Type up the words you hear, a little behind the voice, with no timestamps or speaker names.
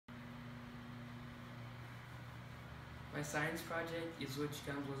My science project is which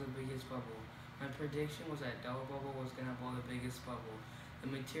gums was the biggest bubble. My prediction was that Double Bubble was going to blow the biggest bubble. The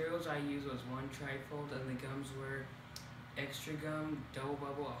materials I used was one trifold, and the gums were extra gum, Double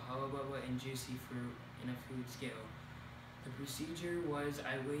Bubble, a hollow bubble, and juicy fruit in a food scale. The procedure was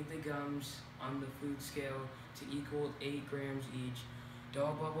I weighed the gums on the food scale to equal 8 grams each.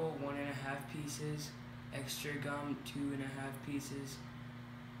 Double Bubble 1.5 pieces, extra gum 2.5 pieces,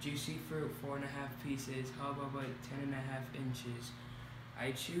 juicy fruit 4.5 pieces, hollow bubble 10.5 inches.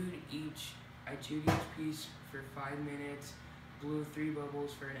 I chewed each piece for 5 minutes, blew 3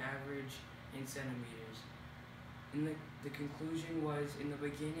 bubbles for an average in centimeters. And the conclusion was, in the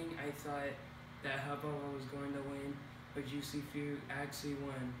beginning I thought that Hubba was going to win, but Juicy Fruit actually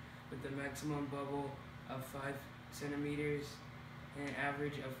won with the maximum bubble of 5 centimeters and an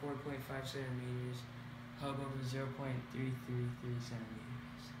average of 4.5 centimeters. Hubba was 0.333 centimeters.